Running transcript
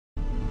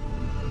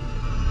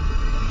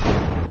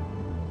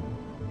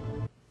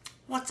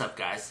What's up,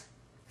 guys?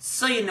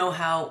 So you know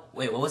how...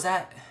 Wait, what was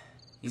that?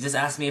 You just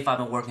asked me if I've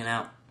been working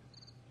out.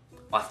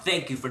 Well,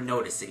 thank you for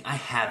noticing. I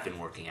have been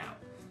working out.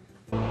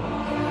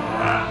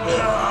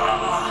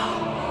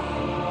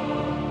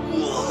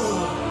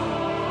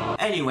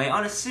 Anyway,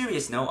 on a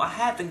serious note, I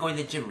have been going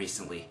to the gym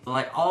recently. Well,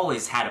 I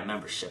always had a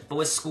membership, but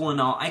with school and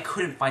all, I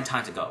couldn't find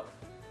time to go.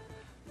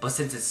 But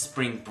since it's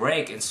spring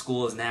break and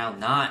school is now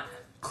not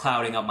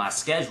clouding up my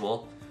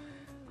schedule,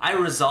 I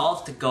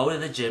resolved to go to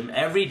the gym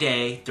every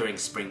day during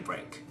spring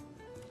break.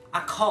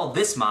 I call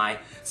this my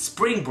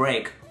spring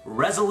break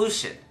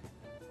resolution.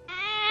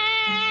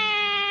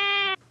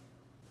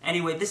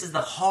 Anyway, this is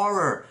the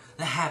horror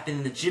that happened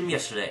in the gym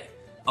yesterday.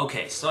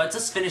 Okay, so I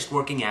just finished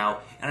working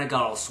out and I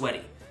got all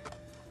sweaty.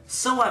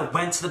 So I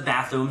went to the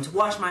bathroom to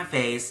wash my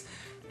face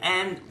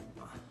and...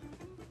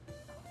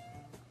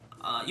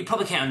 you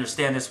probably can't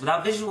understand this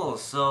without visuals,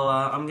 so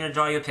I'm gonna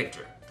draw you a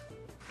picture.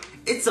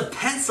 It's a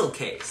pencil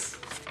case!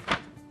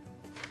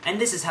 And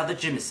this is how the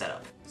gym is set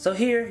up. So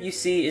here you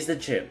see is the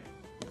gym.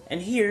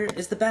 And here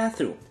is the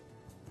bathroom.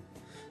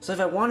 So if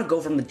I want to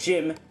go from the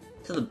gym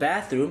to the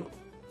bathroom,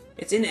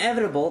 it's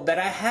inevitable that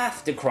I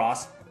have to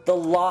cross the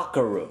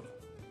locker room.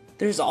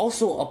 There's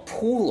also a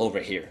pool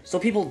over here. So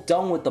people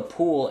done with the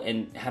pool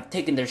and have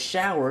taken their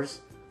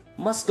showers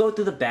must go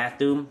through the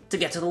bathroom to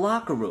get to the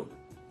locker room.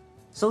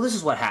 So this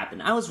is what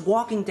happened. I was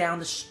walking down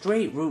the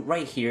straight route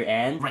right here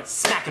and right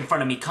smack in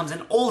front of me comes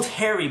an old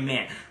hairy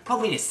man,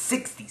 probably in his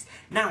 60s,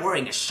 not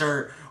wearing a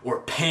shirt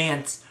or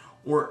pants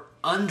or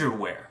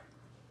underwear.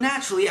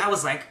 Naturally, I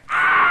was like,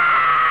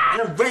 ah!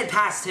 And I ran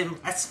past him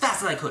as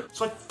fast as I could.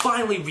 So I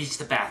finally reached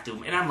the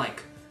bathroom and I'm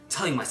like,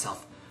 telling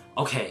myself,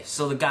 okay,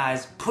 so the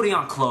guy's putting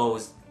on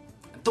clothes,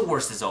 the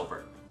worst is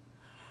over.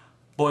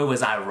 Boy,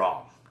 was I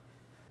wrong.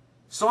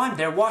 So I'm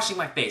there washing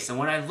my face, and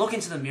when I look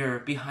into the mirror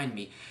behind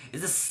me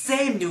is the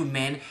same nude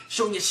man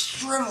showing a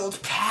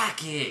shriveled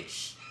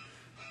package.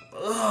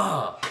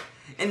 Ugh.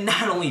 And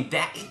not only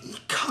that, he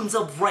comes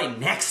up right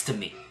next to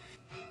me.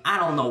 I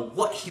don't know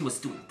what he was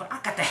doing, but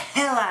I got the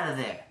hell out of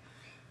there.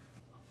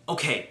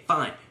 Okay,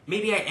 fine.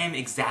 Maybe I am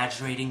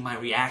exaggerating my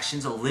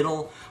reactions a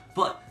little,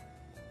 but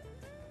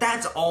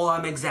that's all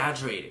I'm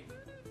exaggerating.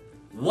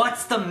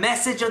 What's the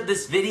message of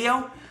this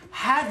video?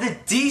 Have the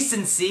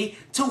decency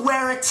to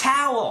wear a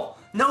towel.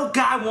 No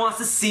guy wants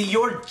to see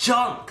your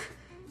junk.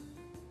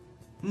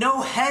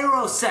 No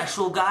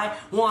heterosexual guy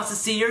wants to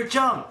see your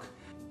junk.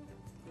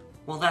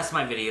 Well, that's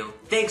my video.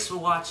 Thanks for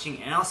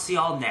watching, and I'll see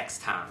y'all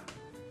next time.